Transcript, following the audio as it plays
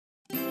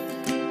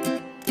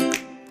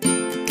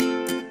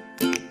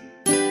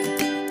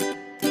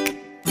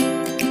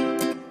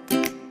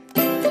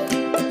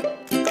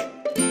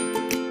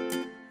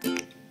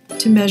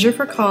To measure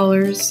for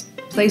collars,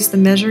 place the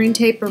measuring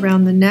tape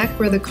around the neck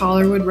where the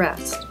collar would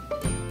rest.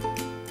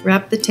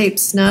 Wrap the tape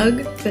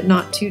snug, but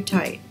not too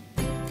tight.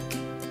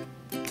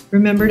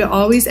 Remember to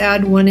always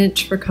add 1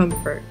 inch for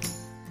comfort.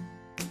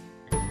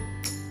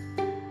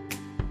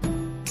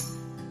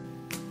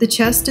 The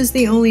chest is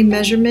the only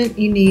measurement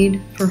you need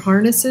for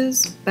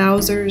harnesses,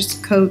 bowsers,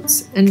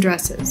 coats, and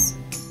dresses.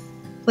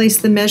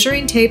 Place the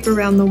measuring tape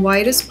around the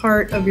widest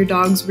part of your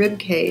dog's rib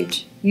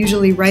cage,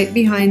 usually right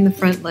behind the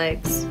front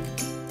legs.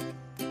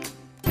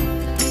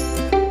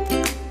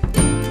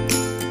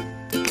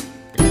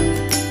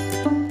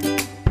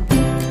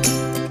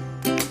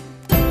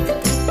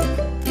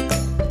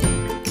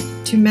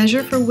 To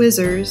measure for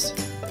whizzers,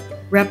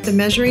 wrap the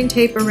measuring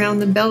tape around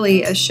the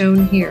belly as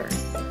shown here.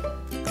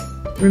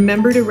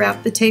 Remember to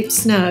wrap the tape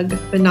snug,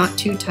 but not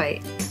too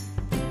tight.